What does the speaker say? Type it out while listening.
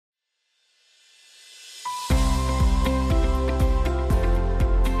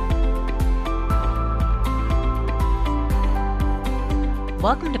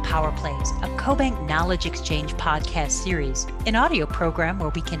Welcome to Power Plays, a CoBank Knowledge Exchange podcast series, an audio program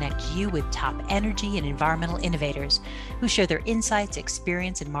where we connect you with top energy and environmental innovators who share their insights,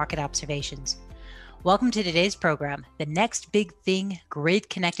 experience, and market observations. Welcome to today's program, The Next Big Thing,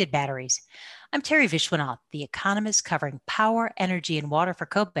 Grid-Connected Batteries. I'm Teri Viswanath, the economist covering power, energy, and water for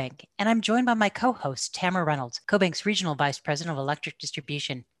CoBank, and I'm joined by my co-host, Tamara Reynolds, CoBank's Regional Vice President of Electric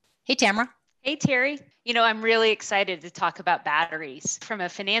Distribution. Hey, Tamara. Hey, Teri. I'm really excited to talk about batteries. From a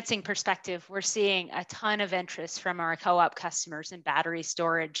financing perspective, we're seeing a ton of interest from our co-op customers in battery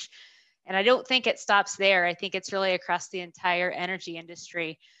storage. And I don't think it stops there. I think it's really across the entire energy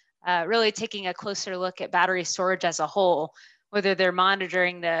industry, really taking a closer look at battery storage as a whole, whether they're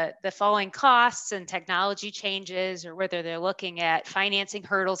monitoring the falling costs and technology changes, or whether they're looking at financing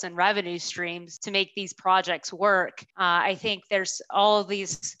hurdles and revenue streams to make these projects work. I think there's all of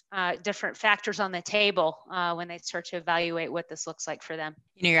these different factors on the table when they start to evaluate what this looks like for them.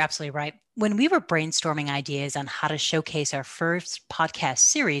 You're absolutely right. When we were brainstorming ideas on how to showcase our first podcast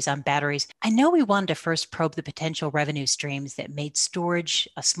series on batteries, I know we wanted to first probe the potential revenue streams that made storage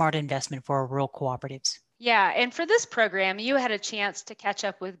a smart investment for our rural cooperatives. Yeah, and for this program, you had a chance to catch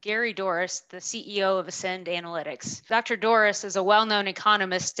up with Dorris, the CEO of Ascend Analytics. Dr. Dorris is a well-known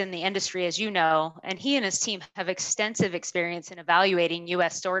economist in the industry, as you know, and he and his team have extensive experience in evaluating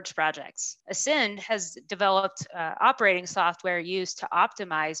U.S. storage projects. Ascend has developed operating software used to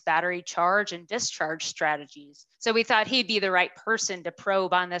optimize battery charge and discharge strategies. So we thought he'd be the right person to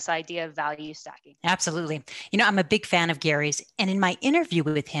probe on this idea of value stacking. Absolutely. I'm a big fan of Gary's, and in my interview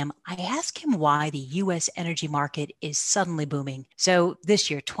with him, I asked him why the U.S. energy market is suddenly booming. So this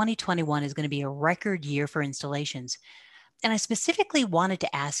year, 2021, is going to be a record year for installations. And I specifically wanted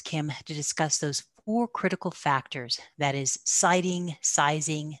to ask him to discuss those 4 critical factors, that is siting,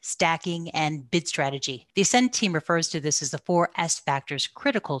 sizing, stacking, and bid strategy. The Ascend team refers to this as the 4 S factors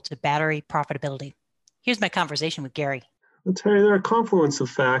critical to battery profitability. Here's my conversation with Gary. Well, Terry, there are a confluence of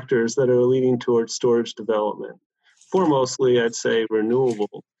factors that are leading towards storage development. Foremostly, I'd say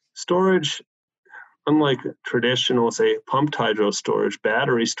renewable. Storage, unlike traditional, say, pumped hydro storage,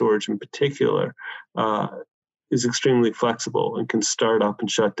 battery storage in particular, is extremely flexible and can start up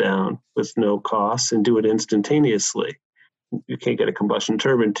and shut down with no costs and do it instantaneously. You can't get a combustion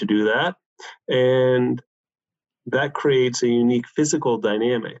turbine to do that. And that creates a unique physical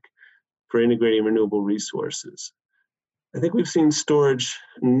dynamic for integrating renewable resources. I think we've seen storage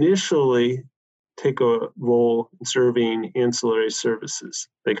initially take a role in serving ancillary services.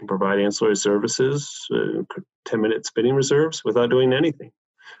 They can provide ancillary services, 10-minute spinning reserves, without doing anything.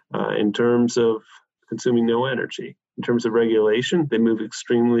 In terms of consuming no energy. In terms of regulation, they move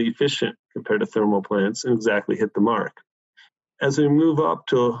extremely efficient compared to thermal plants and exactly hit the mark. As we move up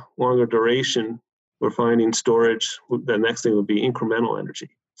to longer duration, we're finding storage, the next thing would be incremental energy,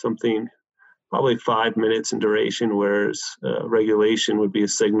 something probably 5 minutes in duration, whereas regulation would be a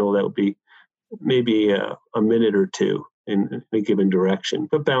signal that would be maybe a minute or 2 in a given direction,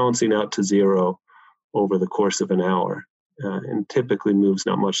 but balancing out to 0 over the course of an hour, and typically moves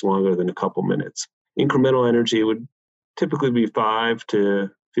not much longer than a couple minutes. Incremental energy would typically be 5 to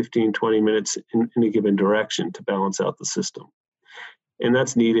 15, 20 minutes in a given direction to balance out the system. And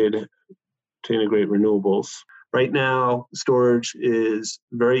that's needed to integrate renewables. Right now, storage is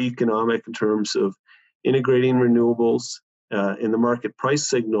very economic in terms of integrating renewables, and the market price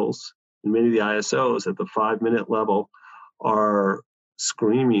signals in many of the ISOs at the 5-minute level are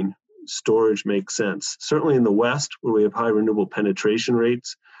screaming storage makes sense. Certainly in the West, where we have high renewable penetration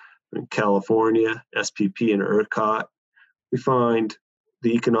rates, in California, SPP and ERCOT, we find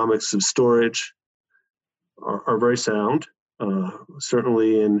the economics of storage are very sound.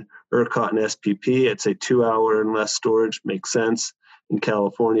 Certainly in ERCOT and SPP, I'd say 2-hour and less storage makes sense. In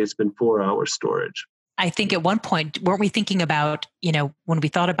California, it's been 4-hour storage. I think at one point, weren't we thinking about, when we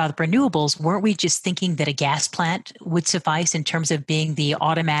thought about renewables, weren't we just thinking that a gas plant would suffice in terms of being the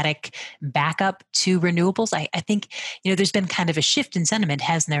automatic backup to renewables? I think, there's been kind of a shift in sentiment,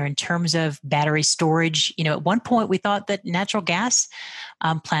 hasn't there, in terms of battery storage? At one point we thought that natural gas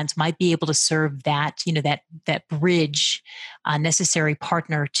plants might be able to serve that, that bridge, necessary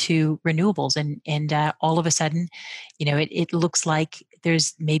partner to renewables. And all of a sudden, it looks like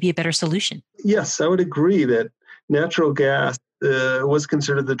there's maybe a better solution. Yes, I would agree that natural gas was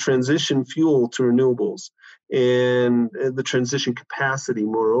considered the transition fuel to renewables and the transition capacity,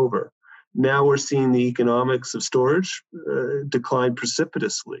 moreover. Now we're seeing the economics of storage decline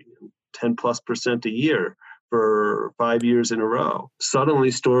precipitously, 10+% a year for 5 years in a row.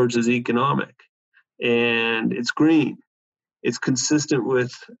 Suddenly storage is economic and it's green. It's consistent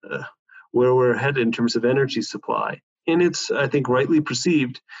with where we're headed in terms of energy supply. And it's, I think, rightly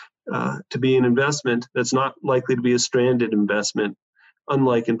perceived to be an investment that's not likely to be a stranded investment,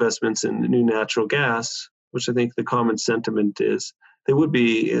 unlike investments in new natural gas, which I think the common sentiment is they would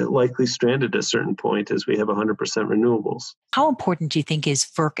be likely stranded at a certain point as we have 100% renewables. How important do you think is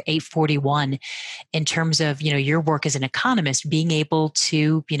FERC 841 in terms of, your work as an economist, being able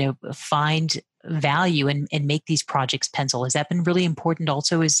to, find value and make these projects pencil? Has that been really important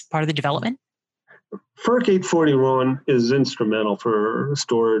also as part of the development? FERC 841 is instrumental for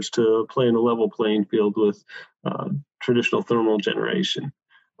storage to play in a level playing field with traditional thermal generation.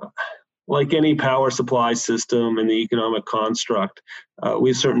 Like any power supply system in the economic construct, we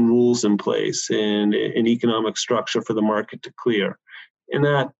have certain rules in place and an economic structure for the market to clear. And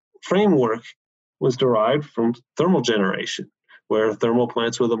that framework was derived from thermal generation, where thermal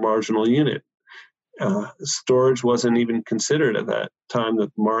plants were the marginal unit. Storage wasn't even considered at that time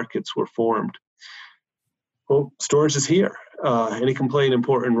that markets were formed. Well, storage is here, and it can play an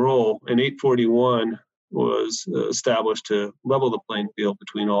important role. And 841 was established to level the playing field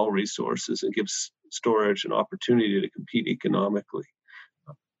between all resources and gives storage an opportunity to compete economically.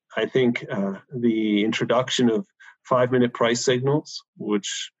 I think the introduction of 5-minute price signals,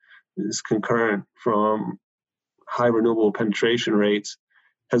 which is concurrent from high renewable penetration rates,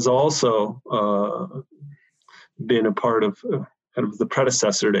 has also been a part of kind of the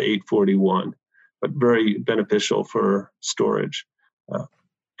predecessor to 841, but very beneficial for storage.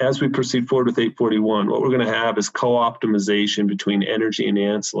 As we proceed forward with 841, what we're going to have is co-optimization between energy and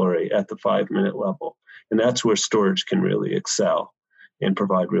ancillary at the 5-minute level. And that's where storage can really excel and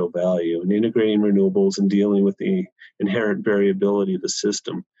provide real value, and integrating renewables and dealing with the inherent variability of the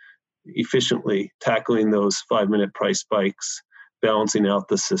system, efficiently tackling those 5-minute price spikes, balancing out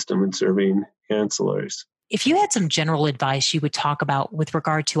the system and serving ancillaries. If you had some general advice you would talk about with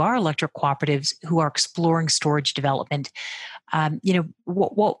regard to our electric cooperatives who are exploring storage development,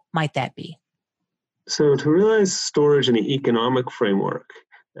 what might that be? So to realize storage in an economic framework,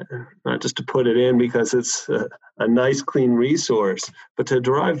 not just to put it in because it's a nice, clean resource, but to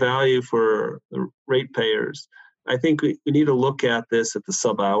derive value for the ratepayers, I think we need to look at this at the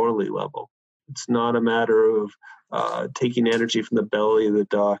sub-hourly level. It's not a matter of taking energy from the belly of the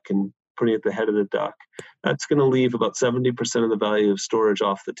duck and putting it at the head of the duck. That's going to leave about 70% of the value of storage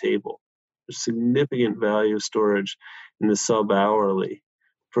off the table. There's significant value of storage in the sub-hourly.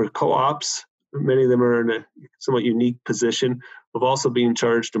 For co-ops, many of them are in a somewhat unique position of also being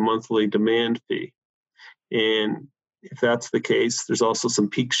charged a monthly demand fee. And if that's the case, there's also some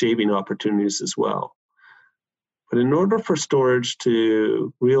peak shaving opportunities as well. But in order for storage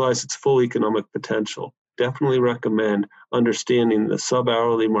to realize its full economic potential, definitely recommend understanding the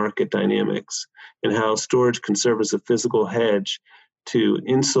sub-hourly market dynamics and how storage can serve as a physical hedge to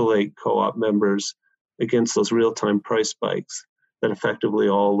insulate co-op members against those real-time price spikes that effectively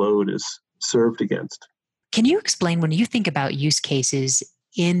all load is served against. Can you explain, when you think about use cases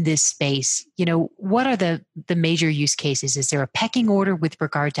in this space, what are the major use cases? Is there a pecking order with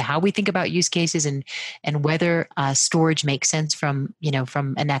regard to how we think about use cases and whether storage makes sense from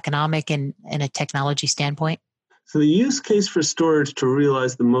an economic and a technology standpoint? So the use case for storage to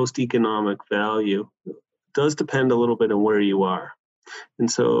realize the most economic value does depend a little bit on where you are.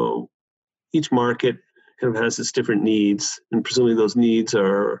 And so each market kind of has its different needs, and presumably those needs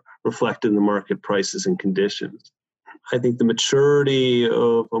are reflected in the market prices and conditions. I think the maturity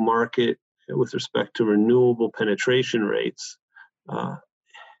of a market with respect to renewable penetration rates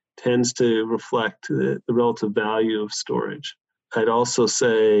tends to reflect the relative value of storage. I'd also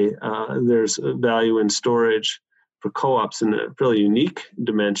say there's value in storage for co-ops in a fairly unique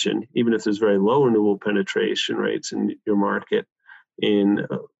dimension, even if there's very low renewable penetration rates in your market, in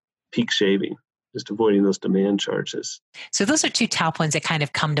peak shaving, just avoiding those demand charges. So those are two top ones that kind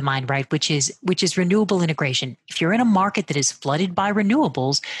of come to mind, right? Which is renewable integration. If you're in a market that is flooded by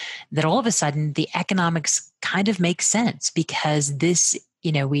renewables, then all of a sudden the economics kind of make sense, because this,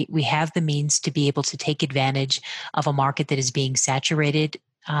 we have the means to be able to take advantage of a market that is being saturated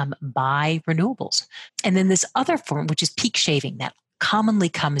by renewables. And then this other form, which is peak shaving, that commonly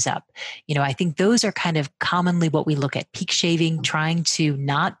comes up. I think those are kind of commonly what we look at: peak shaving, trying to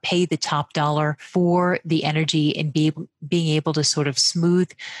not pay the top dollar for the energy and being able to sort of smooth,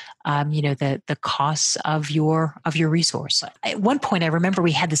 the costs of your resource. At one point, I remember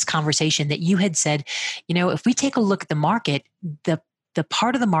we had this conversation that you had said, if we take a look at the market, the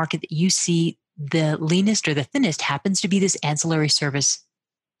part of the market that you see the leanest or the thinnest happens to be this ancillary service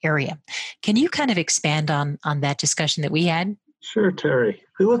area. Can you kind of expand on that discussion that we had? Sure, Teri. If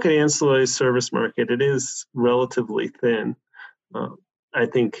we look at ancillary service market, it is relatively thin. I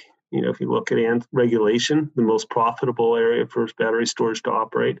think If you look at regulation, the most profitable area for battery storage to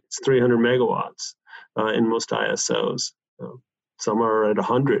operate, it's 300 megawatts in most ISOs. Some are at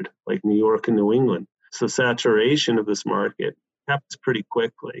 100, like New York and New England. So saturation of this market happens pretty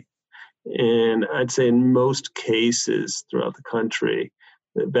quickly. And I'd say in most cases throughout the country,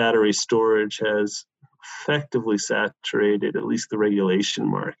 battery storage has effectively saturated at least the regulation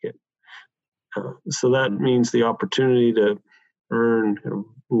market. So that means the opportunity to earn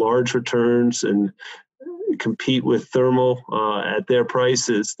large returns and compete with thermal at their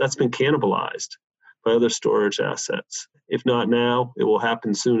prices, that's been cannibalized by other storage assets. If not now, it will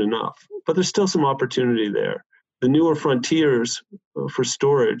happen soon enough. But there's still some opportunity there. The newer frontiers for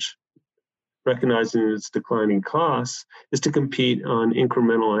storage, recognizing its declining costs, is to compete on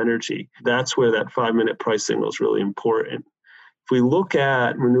incremental energy. That's where that 5-minute price signal is really important. If we look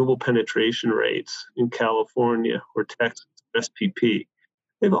at renewable penetration rates in California or Texas, SPP,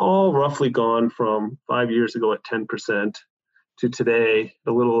 they've all roughly gone from 5 years ago at 10% to today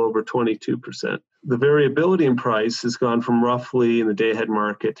a little over 22%. The variability in price has gone from roughly in the day-ahead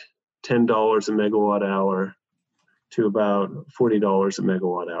market $10 a megawatt hour to about $40 a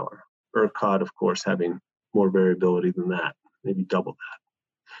megawatt hour. ERCOT, of course, having more variability than that, maybe double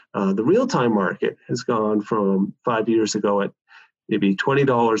that. The real-time market has gone from 5 years ago at maybe $20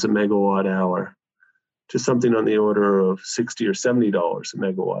 a megawatt hour to something on the order of $60 or $70 a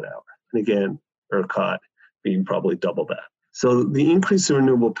megawatt hour. And again, ERCOT being probably double that. So the increase in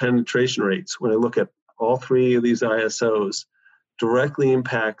renewable penetration rates, when I look at all three of these ISOs, directly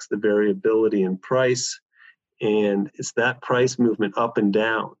impacts the variability in price. And it's that price movement up and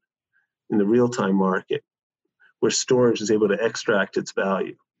down in the real-time market where storage is able to extract its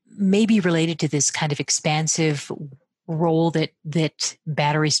value. Maybe related to this kind of expansive role that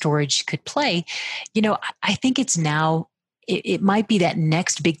battery storage could play, I think it's now, it might be that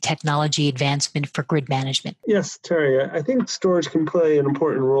next big technology advancement for grid management. Yes, Teri, I think storage can play an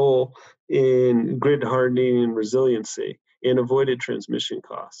important role in grid hardening and resiliency and avoided transmission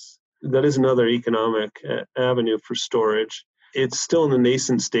costs. That is another economic avenue for storage. It's still in the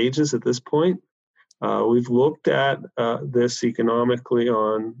nascent stages at this point. We've looked at this economically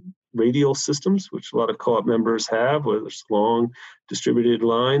on radial systems, which a lot of co-op members have, where there's long distributed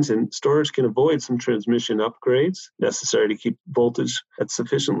lines, and storage can avoid some transmission upgrades necessary to keep voltage at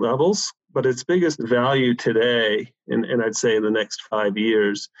sufficient levels. But its biggest value today, and I'd say in the next 5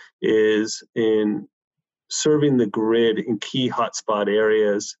 years, is in serving the grid in key hotspot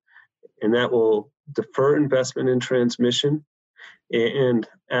areas, and that will defer investment in transmission and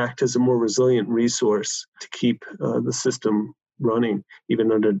act as a more resilient resource to keep the system running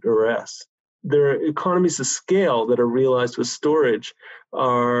even under duress. There are economies of scale that are realized with storage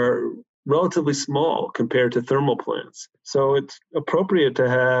are relatively small compared to thermal plants. So it's appropriate to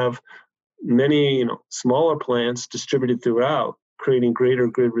have many smaller plants distributed throughout, creating greater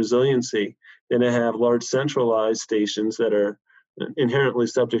grid resiliency than to have large centralized stations that are inherently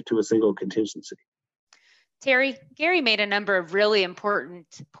subject to a single contingency. Teri, Gary made a number of really important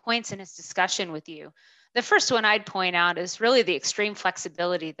points in his discussion with you. The first one I'd point out is really the extreme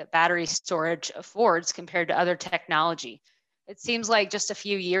flexibility that battery storage affords compared to other technology. It seems like just a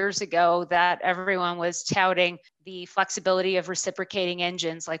few years ago that everyone was touting the flexibility of reciprocating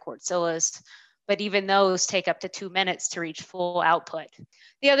engines like Wärtsilä's, but even those take up to 2 minutes to reach full output.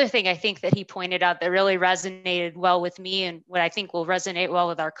 The other thing I think that he pointed out that really resonated well with me and what I think will resonate well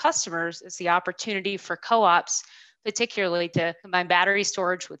with our customers is the opportunity for co-ops, particularly to combine battery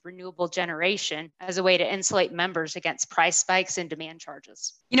storage with renewable generation as a way to insulate members against price spikes and demand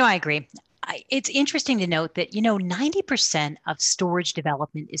charges. I agree. It's interesting to note that, 90% of storage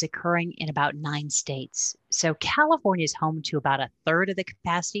development is occurring in about 9 states. So California is home to about a third of the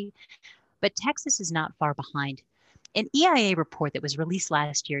capacity, but Texas is not far behind. An EIA report that was released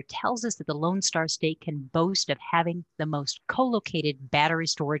last year tells us that the Lone Star State can boast of having the most co-located battery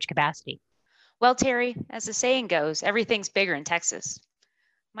storage capacity. Well, Teri, as the saying goes, everything's bigger in Texas.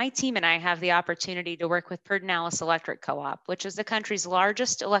 My team and I have the opportunity to work with Pedernales Electric Co-op, which is the country's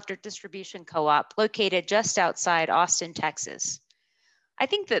largest electric distribution co-op located just outside Austin, Texas. I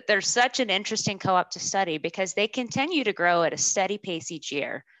think that they're such an interesting co-op to study because they continue to grow at a steady pace each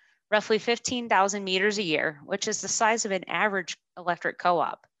year, roughly 15,000 meters a year, which is the size of an average electric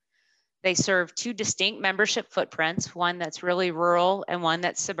co-op. They serve 2 distinct membership footprints, one that's really rural and one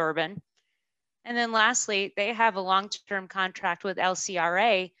that's suburban. And then lastly, they have a long-term contract with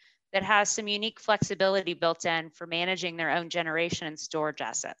LCRA that has some unique flexibility built in for managing their own generation and storage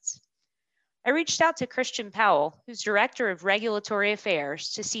assets. I reached out to Christian Powell, who's Director of Regulatory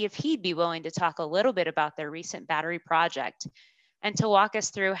Affairs, to see if he'd be willing to talk a little bit about their recent battery project and to walk us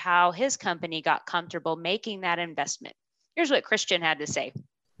through how his company got comfortable making that investment. Here's what Christian had to say.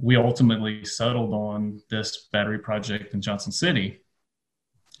 We ultimately settled on this battery project in Johnson City.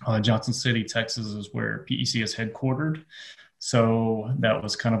 Johnson City, Texas is where PEC is headquartered. So that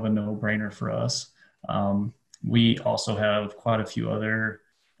was kind of a no-brainer for us. We also have quite a few other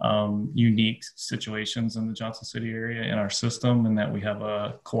unique situations in the Johnson City area in our system, in that we have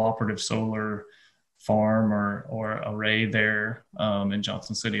a cooperative solar farm or array there in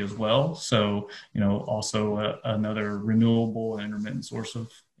Johnson City as well. So, also another renewable and intermittent source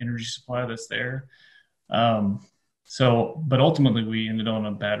of energy supply that's there. But ultimately we ended on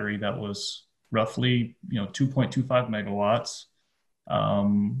a battery that was roughly, 2.25 megawatts.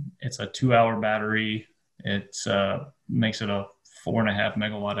 It's a 2-hour battery. It makes it a 4.5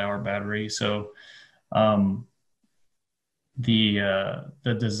 megawatt hour battery. So the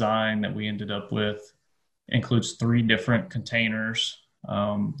design that we ended up with includes 3 different containers.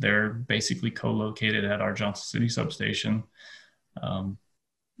 They're basically co-located at our Johnson City substation,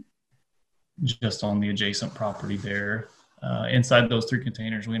 just on the adjacent property there. Inside those 3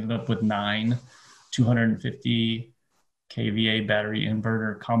 containers, we ended up with 9 250 kVA battery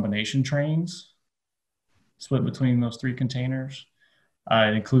inverter combination trains split between those 3 containers.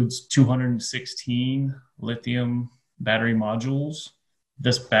 It includes 216 lithium battery modules.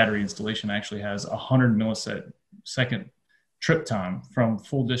 This battery installation actually has 100 millisecond trip time from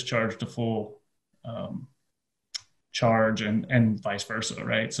full discharge to full charge, and vice versa,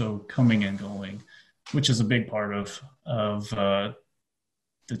 right? So coming and going, which is a big part of the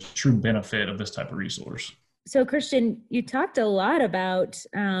true benefit of this type of resource. So Christian, you talked a lot about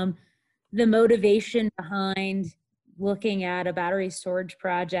the motivation behind looking at a battery storage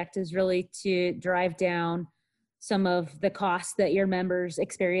project is really to drive down some of the costs that your members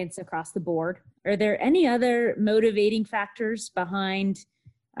experience across the board. Are there any other motivating factors behind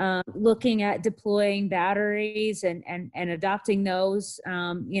looking at deploying batteries and adopting those,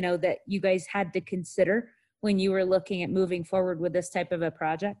 that you guys had to consider when you were looking at moving forward with this type of a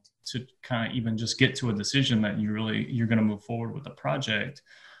project? To kind of even just get to a decision that you're going to move forward with the project,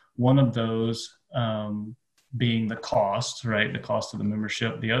 one of those being the cost, right? The cost of the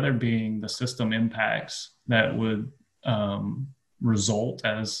membership. The other being the system impacts that would result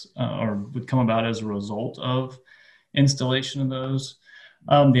as, or would come about as a result of installation of those.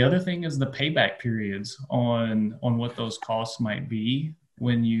 The other thing is the payback periods on what those costs might be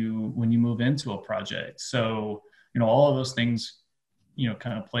when you move into a project. So, all of those things,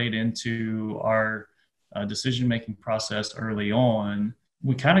 kind of played into our decision-making process early on.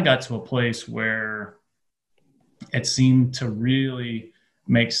 We kind of got to a place where it seemed to really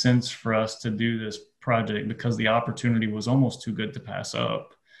make sense for us to do this project because the opportunity was almost too good to pass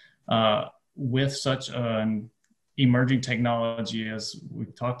up. With such an emerging technology, as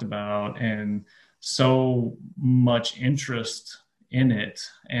we've talked about, and so much interest in it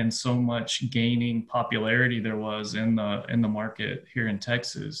and so much gaining popularity there was in the market here in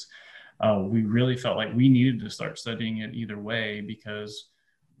Texas, we really felt like we needed to start studying it either way, because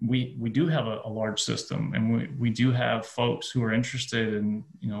we do have a large system, and we do have folks who are interested in,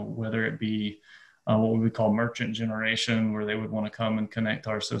 whether it be what we would call merchant generation, where they would want to come and connect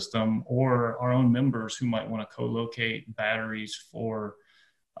our system, or our own members who might want to co-locate batteries for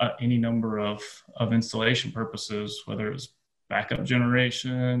any number of installation purposes, whether it's backup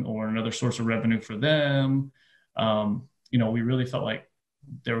generation or another source of revenue for them. We really felt like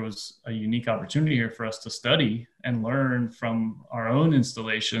there was a unique opportunity here for us to study and learn from our own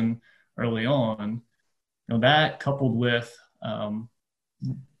installation early on. That coupled with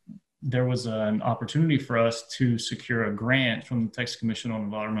there was an opportunity for us to secure a grant from the Texas Commission on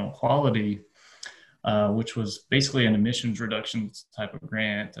Environmental Quality, which was basically an emissions reduction type of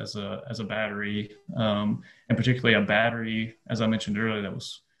grant as a battery, and particularly a battery, as I mentioned earlier, that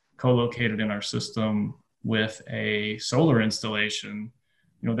was co-located in our system with a solar installation.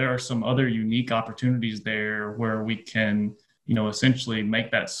 There are some other unique opportunities there where we can, essentially make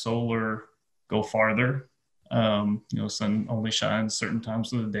that solar go farther. Sun only shines certain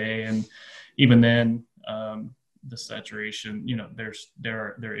times of the day, and even then, the saturation,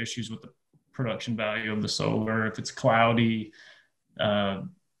 there are issues with the production value of the solar. If it's cloudy,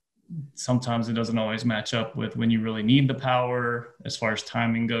 sometimes it doesn't always match up with when you really need the power as far as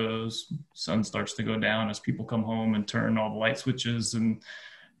timing goes. Sun starts to go down as people come home and turn all the light switches and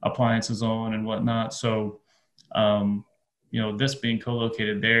appliances on and whatnot. So, this being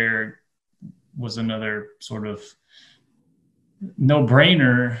co-located there was another sort of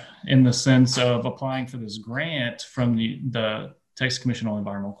no-brainer in the sense of applying for this grant from the Texas Commission on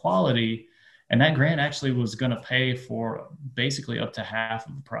Environmental Quality. And that grant actually was going to pay for basically up to half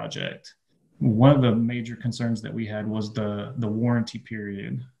of the project. One of the major concerns that we had was the warranty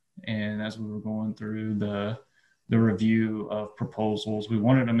period. And as we were going through the review of proposals, we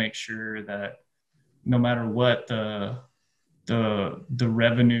wanted to make sure that no matter what the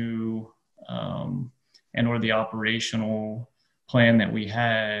revenue and or the operational plan that we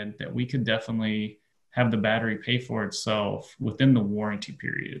had, that we could definitely have the battery pay for itself within the warranty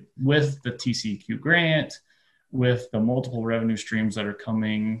period. With the TCEQ grant, with the multiple revenue streams that are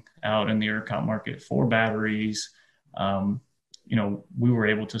coming out in the ERCOT market for batteries, we were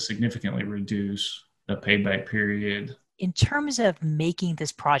able to significantly reduce the payback period. In terms of making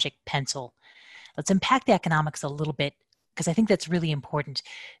this project pencil, let's unpack the economics a little bit, because I think that's really important.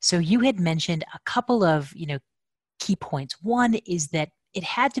 So you had mentioned a couple of, key points. One is that the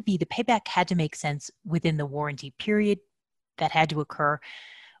payback had to make sense within the warranty period. That had to occur.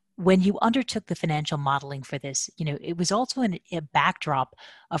 When you undertook the financial modeling for this, it was also in a backdrop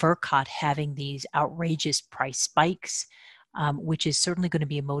of ERCOT having these outrageous price spikes, which is certainly going to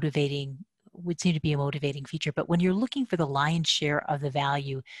be would seem to be a motivating feature. But when you're looking for the lion's share of the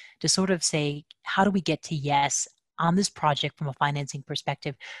value to sort of say, how do we get to yes on this project from a financing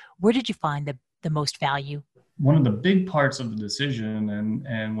perspective, where did you find the most value? One of the big parts of the decision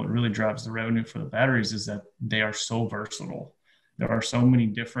and what really drives the revenue for the batteries is that they are so versatile. There are so many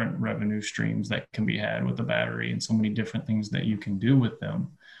different revenue streams that can be had with the battery and so many different things that you can do with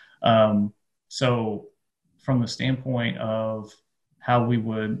them. So from the standpoint of how we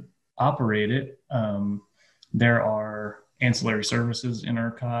would operate it, there are ancillary services in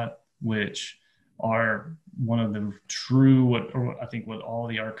ERCOT, which are one of the true, what all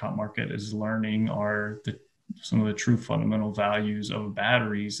the ERCOT market is learning are some of the true fundamental values of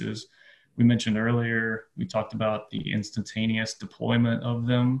batteries. Is we mentioned earlier, we talked about the instantaneous deployment of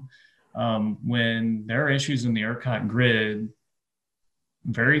them. When there are issues in the ERCOT grid,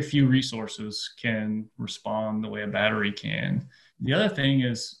 very few resources can respond the way a battery can. The other thing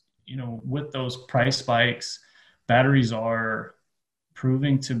is, with those price spikes, batteries are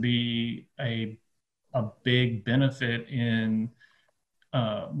proving to be a big benefit in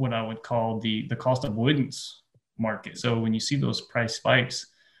what I would call the cost avoidance market. So when you see those price spikes,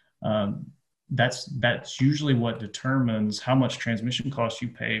 that's usually what determines how much transmission costs you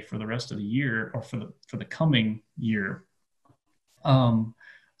pay for the rest of the year or for the coming year.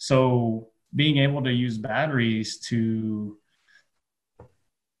 So being able to use batteries to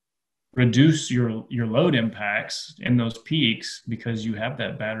reduce your load impacts in those peaks, because you have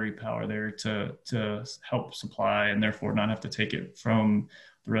that battery power there to help supply and therefore not have to take it from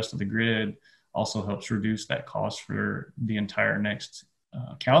the rest of the grid, also helps reduce that cost for the entire next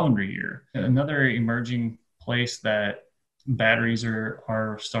calendar year. Another emerging place that batteries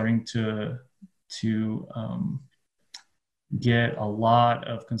are starting to get a lot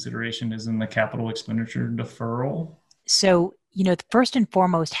of consideration is in the capital expenditure deferral. So, first and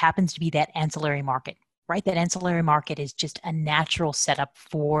foremost happens to be that ancillary market, right? That ancillary market is just a natural setup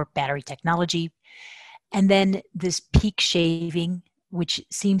for battery technology. And then this peak shaving, which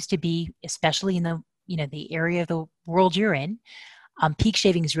seems to be, especially in the area of the world you're in, peak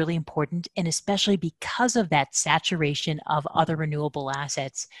shaving is really important, and especially because of that saturation of other renewable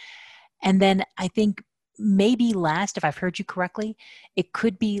assets. And then I think maybe last, if I've heard you correctly, it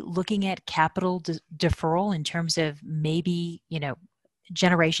could be looking at capital deferral in terms of maybe,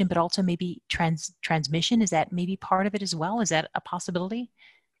 generation, but also maybe transmission. Is that maybe part of it as well? Is that a possibility?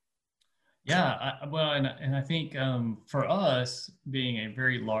 Yeah, and I think for us, being a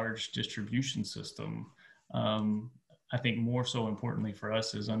very large distribution system, I think more so importantly for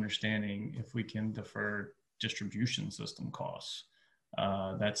us is understanding if we can defer distribution system costs.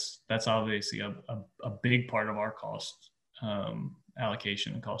 That's obviously a big part of our cost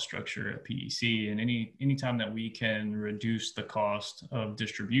allocation and cost structure at PEC. And anytime that we can reduce the cost of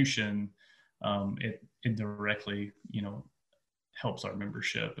distribution, it directly, helps our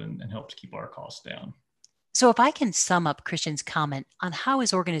membership and helps keep our costs down. So if I can sum up Christian's comment on how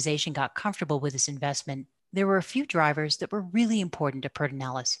his organization got comfortable with this investment, there were a few drivers that were really important to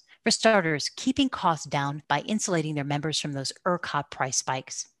Pedernales. For starters, keeping costs down by insulating their members from those ERCOT price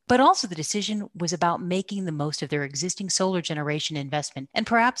spikes. But also the decision was about making the most of their existing solar generation investment and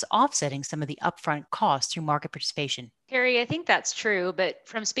perhaps offsetting some of the upfront costs through market participation. Teri, I think that's true, but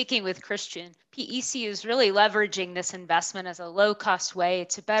from speaking with Christian, PEC is really leveraging this investment as a low-cost way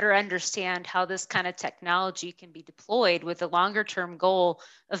to better understand how this kind of technology can be deployed with a longer-term goal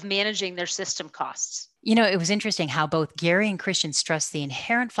of managing their system costs. It was interesting how both Gary and Christian stressed the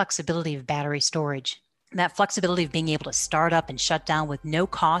inherent flexibility of battery storage. that flexibility of being able to start up and shut down with no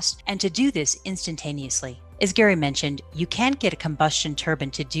cost, and to do this instantaneously. As Gary mentioned, you can't get a combustion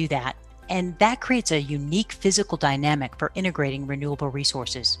turbine to do that, and that creates a unique physical dynamic for integrating renewable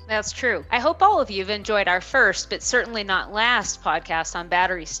resources. That's true. I hope all of you have enjoyed our first, but certainly not last, podcast on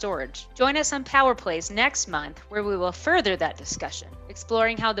battery storage. Join us on Power Plays next month, where we will further that discussion,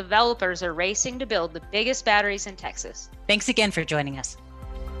 exploring how developers are racing to build the biggest batteries in Texas. Thanks again for joining us.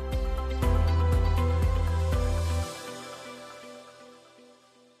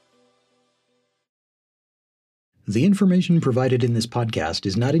 The information provided in this podcast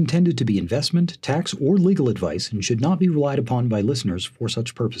is not intended to be investment, tax, or legal advice and should not be relied upon by listeners for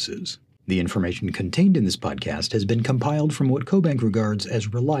such purposes. The information contained in this podcast has been compiled from what CoBank regards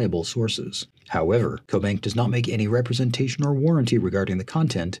as reliable sources. However, CoBank does not make any representation or warranty regarding the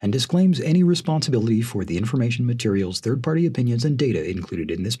content and disclaims any responsibility for the information, materials, third-party opinions, and data included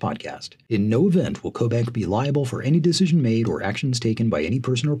in this podcast. In no event will CoBank be liable for any decision made or actions taken by any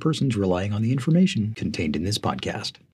person or persons relying on the information contained in this podcast.